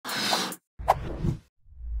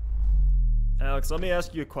Alex, let me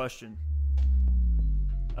ask you a question.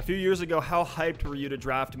 A few years ago, how hyped were you to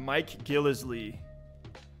draft Mike Gillislee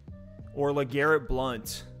or LeGarrette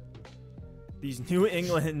Blount? These New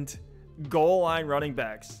England goal line running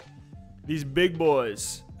backs. These big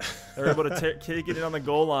boys. They're able to take it in on the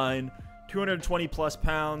goal line. 220 plus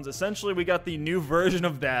pounds. Essentially, we got the new version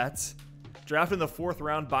of that. Drafted in the 4th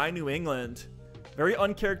round by New England. Very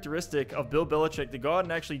uncharacteristic of Bill Belichick to go out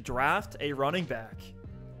and actually draft a running back.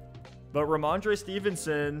 But Rhamondre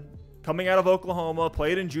Stevenson, coming out of Oklahoma,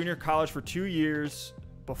 played in junior college for 2 years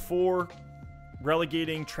before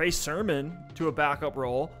relegating Trey Sermon to a backup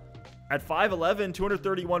role. At 5'11",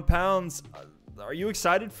 231 pounds, are you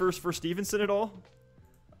excited for Stevenson at all?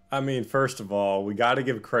 I mean, first of all, we got to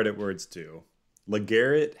give credit where it's due.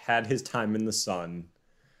 LeGarrette had his time in the sun,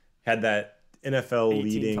 had that NFL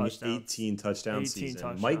leading 18 touchdown season.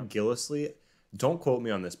 Touchdowns. Mike Gillislee, don't quote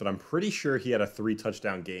me on this, but I'm pretty sure he had a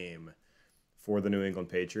 3-touchdown game for the New England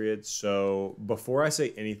Patriots. So before I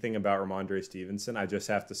say anything about Rhamondre Stevenson, I just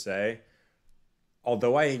have to say,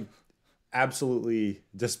 although I absolutely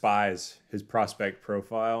despise his prospect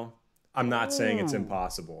profile, I'm not saying it's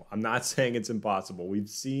impossible. I'm not saying it's impossible. We've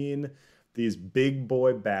seen these big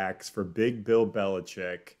boy backs for Big Bill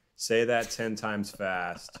Belichick say that 10 times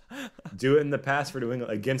fast. Do it in the past for New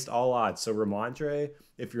England against all odds. So Rhamondre,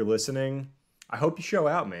 if you're listening, I hope you show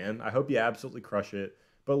out, man. I hope you absolutely crush it.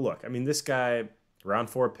 But look, I mean, this guy, round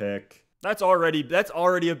 4 pick. That's already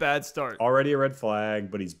a bad start. Already a red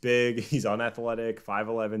flag, but he's big. He's unathletic,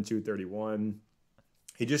 5'11", 231.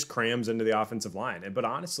 He just crams into the offensive line. But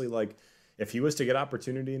honestly, like, if he was to get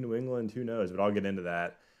opportunity in New England, who knows? But I'll get into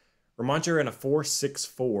that. Rhamondre ran a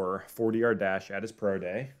 4.64 40-yard dash at his pro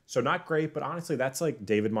day. So not great, but honestly, that's like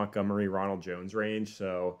David Montgomery, Ronald Jones range.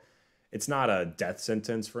 So it's not a death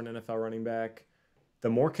sentence for an NFL running back. The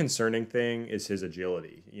more concerning thing is his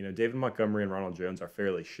agility. You know, David Montgomery and Ronald Jones are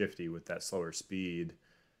fairly shifty with that slower speed.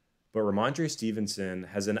 But Rhamondre Stevenson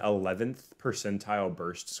has an 11th percentile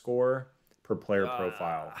burst score per player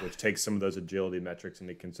profile, which takes some of those agility metrics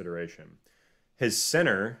into consideration. His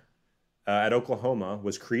center at Oklahoma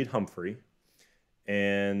was Creed Humphrey.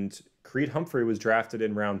 And Creed Humphrey was drafted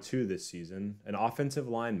in round 2 this season, an offensive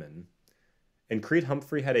lineman. And Creed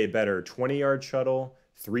Humphrey had a better 20-yard shuttle,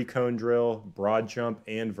 3-cone drill, broad jump,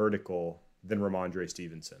 and vertical than Rhamondre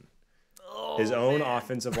Stevenson. His own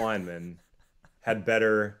offensive lineman had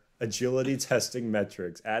better agility testing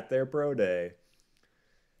metrics at their pro day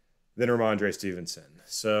than Rhamondre Stevenson.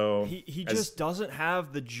 So he just doesn't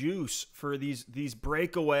have the juice for these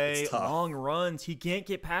breakaway long runs. He can't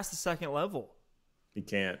get past the second level. He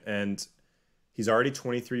can't. And he's already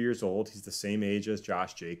 23 years old. He's the same age as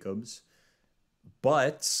Josh Jacobs.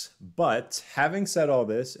 But having said all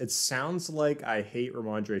this, it sounds like I hate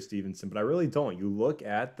Rhamondre Stevenson, but I really don't. You look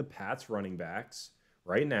at the Pats running backs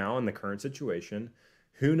right now in the current situation,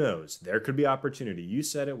 who knows? There could be opportunity. You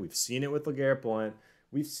said it. We've seen it with LeGarrette Blount.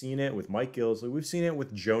 We've seen it with Mike Gillislee. We've seen it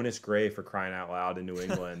with Jonas Gray, for crying out loud, in New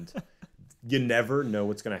England. You never know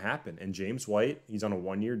what's going to happen. And James White, he's on a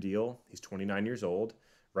 1-year deal. He's 29 years old.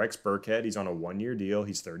 Rex Burkhead, he's on a 1-year deal.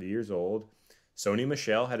 He's 30 years old. Sony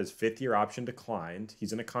Michel had his 5th-year option declined.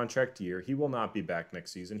 He's in a contract year. He will not be back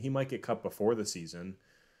next season. He might get cut before the season.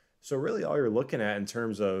 So really all you're looking at in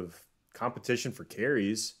terms of competition for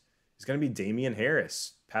carries is going to be Damien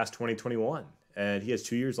Harris past 2021. And he has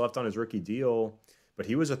 2 years left on his rookie deal, but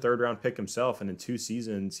he was a 3rd-round pick himself, and in 2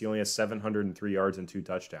 seasons, he only has 703 yards and 2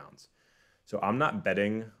 touchdowns. So I'm not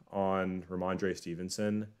betting on Rhamondre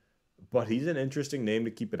Stevenson, but he's an interesting name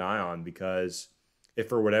to keep an eye on, because if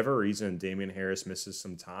for whatever reason Damien Harris misses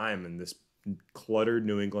some time and this cluttered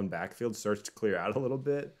New England backfield starts to clear out a little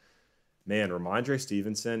bit, man, Rhamondre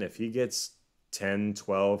Stevenson, if he gets 10,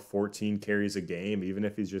 12, 14 carries a game, even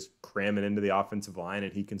if he's just cramming into the offensive line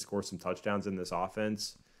and he can score some touchdowns in this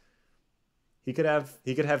offense, he could have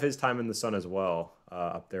his time in the sun as well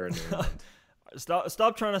up there in New England.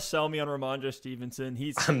 Stop trying to sell me on Rhamondre Stevenson.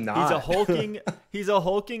 I'm not. He's a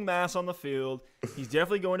hulking mass on the field. He's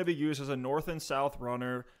definitely going to be used as a north and south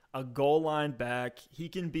runner, a goal line back. He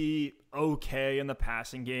can be okay in the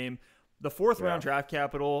passing game. The 4th round draft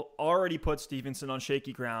capital already put Stevenson on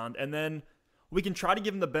shaky ground, and then we can try to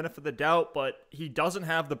give him the benefit of the doubt, but he doesn't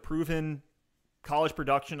have the proven college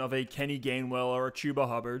production of a Kenny Gainwell or a Chuba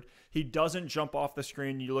Hubbard. He doesn't jump off the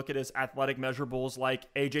screen. You look at his athletic measurables like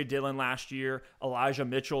A.J. Dillon last year, Elijah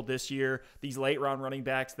Mitchell this year, these late-round running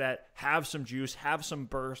backs that have some juice, have some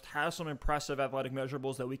burst, have some impressive athletic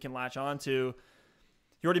measurables that we can latch onto.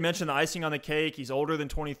 You already mentioned the icing on the cake. He's older than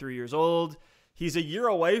 23 years old. He's a year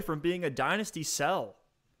away from being a dynasty sell.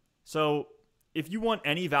 So if you want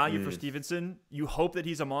any value for Stevenson, you hope that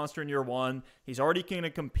he's a monster in year one. He's already going to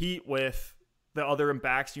compete with the other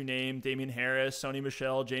backs you named, Damien Harris, Sony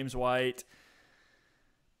Michel, James White.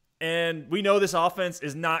 And we know this offense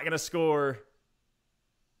is not going to score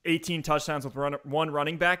 18 touchdowns with one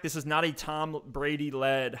running back. This is not a Tom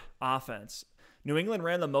Brady-led offense. New England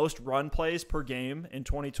ran the most run plays per game in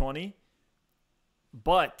 2020,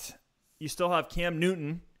 but you still have Cam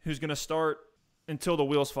Newton, who's going to start until the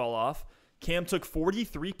wheels fall off. Cam took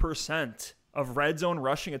 43% of red zone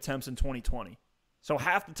rushing attempts in 2020. So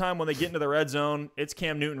half the time when they get into the red zone, it's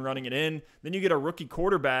Cam Newton running it in. Then you get a rookie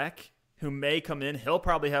quarterback who may come in. He'll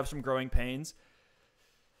probably have some growing pains.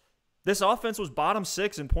 This offense was bottom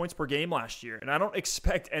 6 in points per game last year, and I don't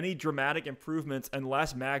expect any dramatic improvements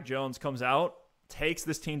unless Mac Jones comes out, takes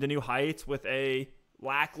this team to new heights with a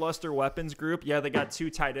lackluster weapons group. Yeah, they got 2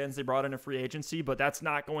 tight ends they brought in a free agency, but that's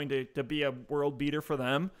not going to be a world beater for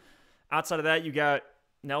them. Outside of that, you got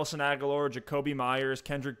Nelson Aguilar, Jacoby Myers,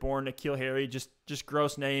 Kendrick Bourne, N'Keal Harry, just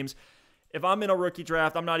gross names. If I'm in a rookie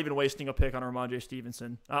draft, I'm not even wasting a pick on Rhamondre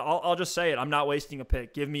Stevenson. I'll just say it. I'm not wasting a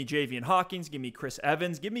pick. Give me Javian Hawkins. Give me Chris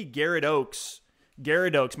Evans. Give me Garrett Oaks.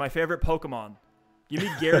 Garrett Oaks, my favorite Pokemon. Give me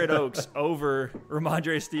Garrett Oaks over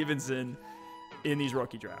Rhamondre Stevenson in these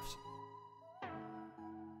rookie drafts.